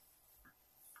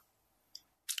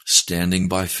 Standing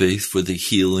by faith for the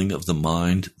healing of the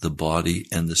mind, the body,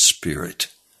 and the spirit.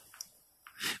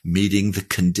 Meeting the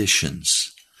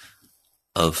conditions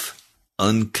of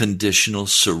unconditional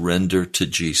surrender to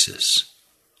Jesus.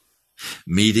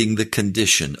 Meeting the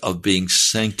condition of being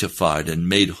sanctified and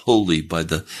made holy by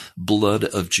the blood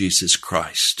of Jesus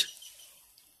Christ.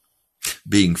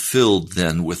 Being filled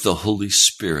then with the Holy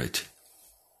Spirit.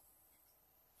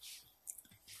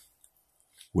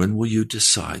 When will you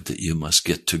decide that you must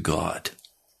get to God?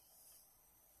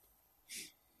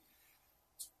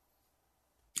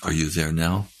 Are you there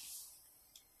now?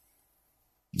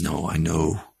 No, I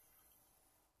know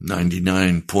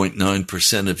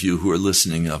 99.9% of you who are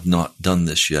listening have not done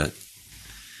this yet.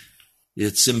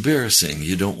 It's embarrassing.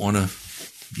 You don't want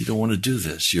to do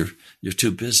this. You're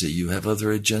too busy. You have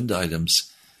other agenda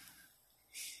items.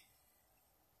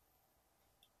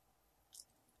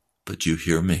 But you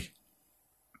hear me.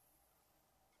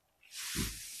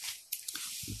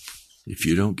 If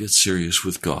you don't get serious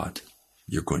with God,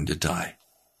 you're going to die.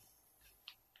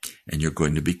 And you're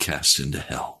going to be cast into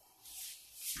hell.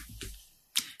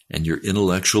 And your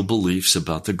intellectual beliefs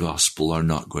about the gospel are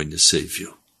not going to save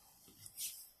you.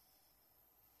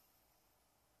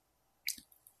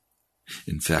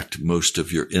 In fact, most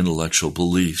of your intellectual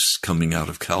beliefs coming out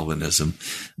of Calvinism,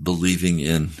 believing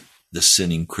in the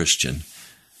sinning Christian,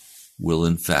 will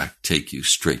in fact take you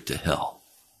straight to hell.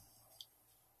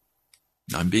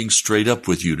 I'm being straight up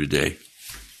with you today.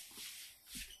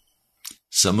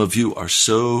 Some of you are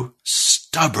so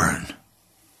stubborn.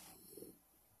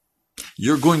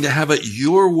 You're going to have it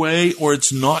your way or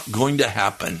it's not going to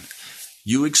happen.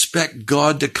 You expect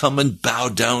God to come and bow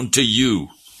down to you.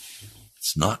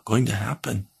 It's not going to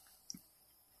happen.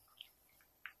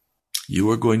 You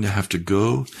are going to have to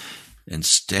go and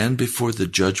stand before the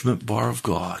judgment bar of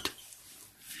God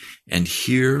and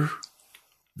hear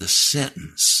the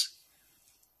sentence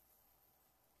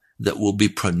that will be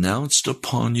pronounced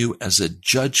upon you as a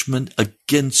judgment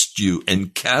against you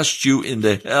and cast you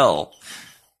into hell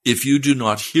if you do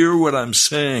not hear what I'm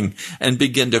saying and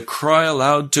begin to cry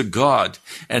aloud to God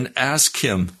and ask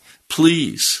Him,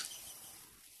 please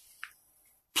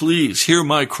hear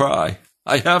my cry.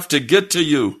 I have to get to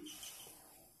you.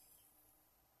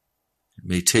 It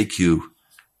may take you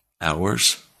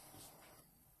hours.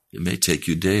 It may take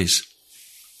you days.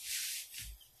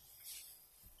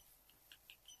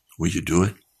 Will you do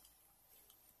it?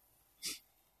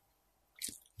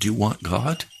 Do you want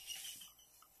God?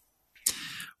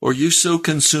 Or are you so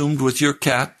consumed with your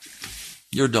cat,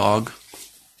 your dog,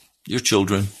 your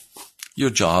children, your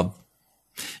job,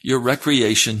 your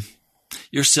recreation,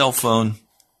 your cell phone,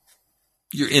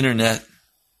 your internet?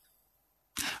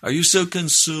 Are you so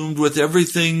consumed with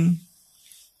everything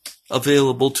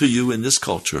available to you in this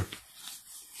culture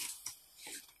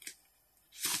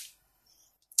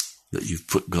that you've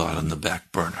put God on the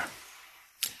back burner?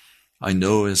 I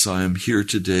know as I am here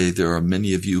today, there are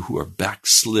many of you who are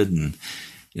backslidden.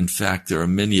 In fact, there are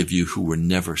many of you who were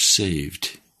never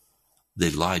saved. They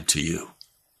lied to you.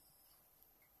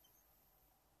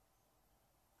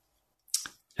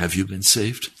 Have you been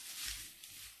saved?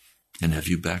 And have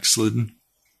you backslidden?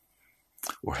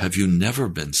 Or have you never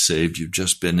been saved? You've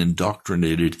just been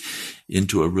indoctrinated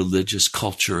into a religious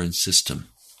culture and system.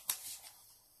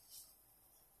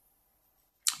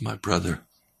 My brother,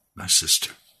 my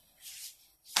sister,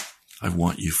 I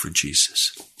want you for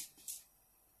Jesus.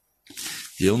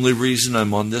 The only reason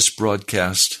I'm on this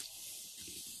broadcast,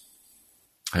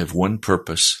 I have one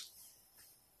purpose,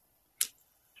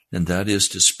 and that is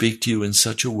to speak to you in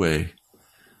such a way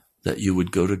that you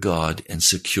would go to God and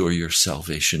secure your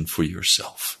salvation for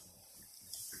yourself.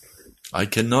 I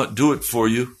cannot do it for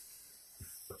you.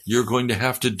 You're going to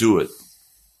have to do it.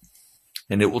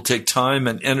 And it will take time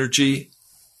and energy.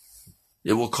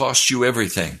 It will cost you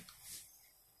everything.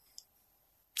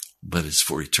 but it's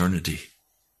for eternity.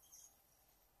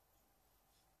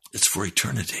 It's for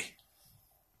eternity.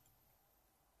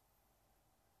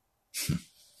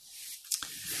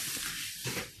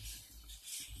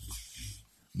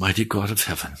 Mighty God of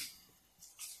heaven,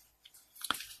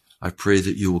 I pray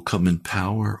that you will come in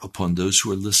power upon those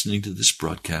who are listening to this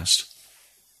broadcast.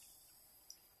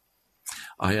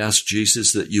 I ask,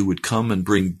 Jesus, that you would come and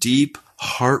bring deep,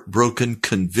 heartbroken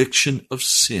conviction of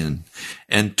sin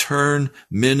and turn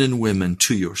men and women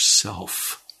to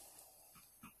yourself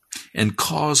and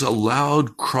cause a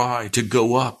loud cry to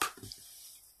go up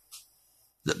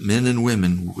that men and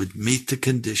women would meet the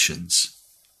conditions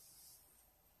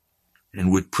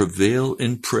and would prevail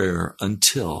in prayer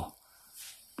until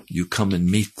you come and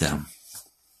meet them.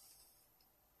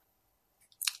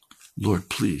 Lord,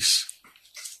 please.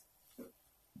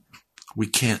 We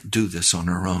can't do this on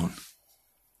our own.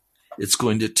 It's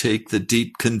going to take the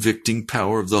deep convicting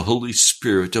power of the Holy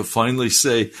Spirit to finally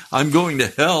say, I'm going to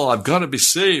hell. I've got to be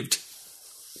saved.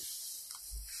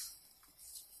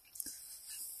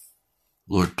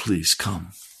 Lord, please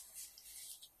come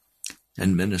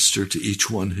and minister to each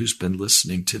one who's been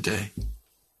listening today.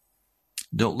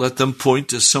 Don't let them point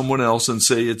to someone else and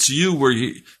say, it's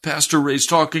you, Pastor Ray's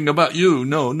talking about you.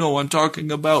 No, I'm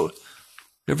talking about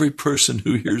every person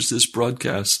who hears this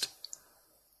broadcast.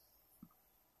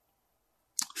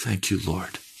 Thank you,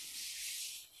 Lord.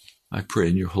 I pray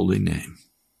in your holy name.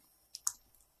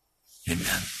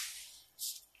 Amen.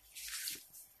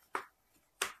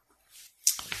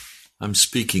 I'm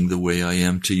speaking the way I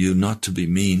am to you, not to be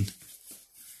mean.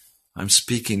 I'm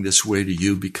speaking this way to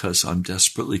you because I'm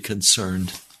desperately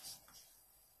concerned.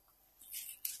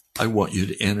 I want you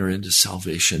to enter into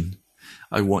salvation.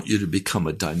 I want you to become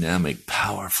a dynamic,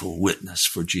 powerful witness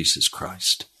for Jesus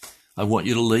Christ. I want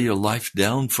you to lay your life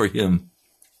down for him.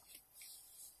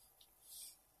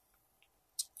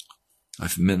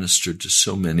 I've ministered to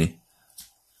so many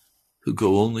who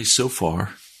go only so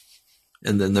far,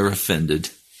 and then they're offended,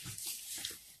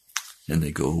 and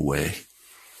they go away.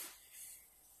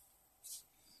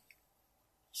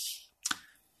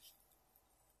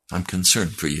 I'm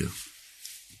concerned for you.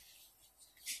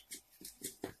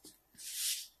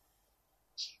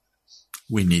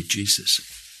 We need Jesus.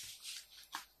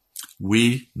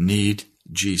 We need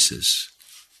Jesus.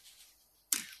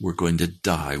 We're going to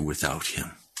die without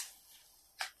him.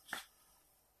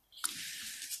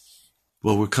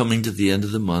 Well, we're coming to the end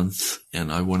of the month,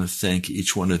 and I want to thank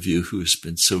each one of you who has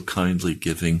been so kindly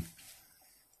giving.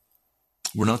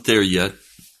 We're not there yet,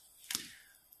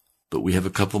 but we have a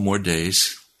couple more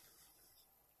days.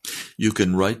 You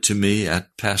can write to me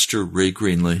at Pastor Ray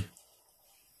Greenley,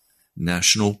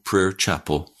 National Prayer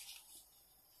Chapel,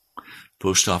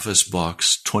 Post Office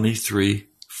Box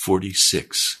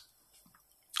 2346,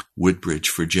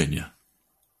 Woodbridge, Virginia,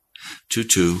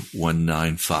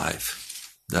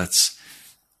 22195. That's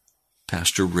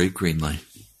Pastor Ray Greenley,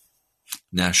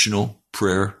 National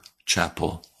Prayer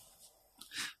Chapel,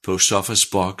 Post Office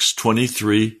Box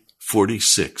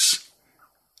 2346,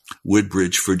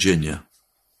 Woodbridge, Virginia,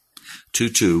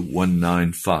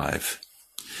 22195.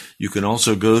 You can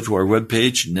also go to our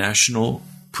webpage,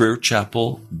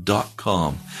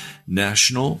 nationalprayerchapel.com,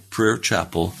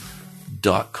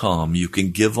 nationalprayerchapel.com. You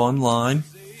can give online.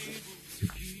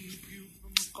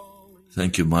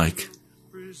 Thank you, Mike.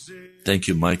 Thank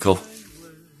you, Michael.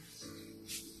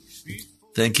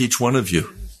 Thank each one of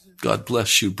you. God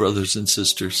bless you, brothers and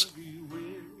sisters.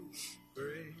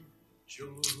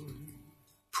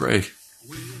 Pray.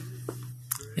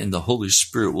 And the Holy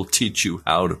Spirit will teach you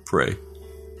how to pray.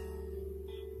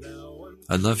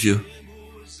 I love you.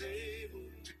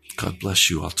 God bless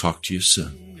you. I'll talk to you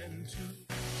soon.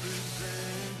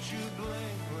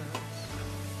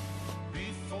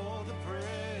 Before the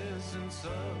presence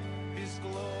of His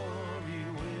glory.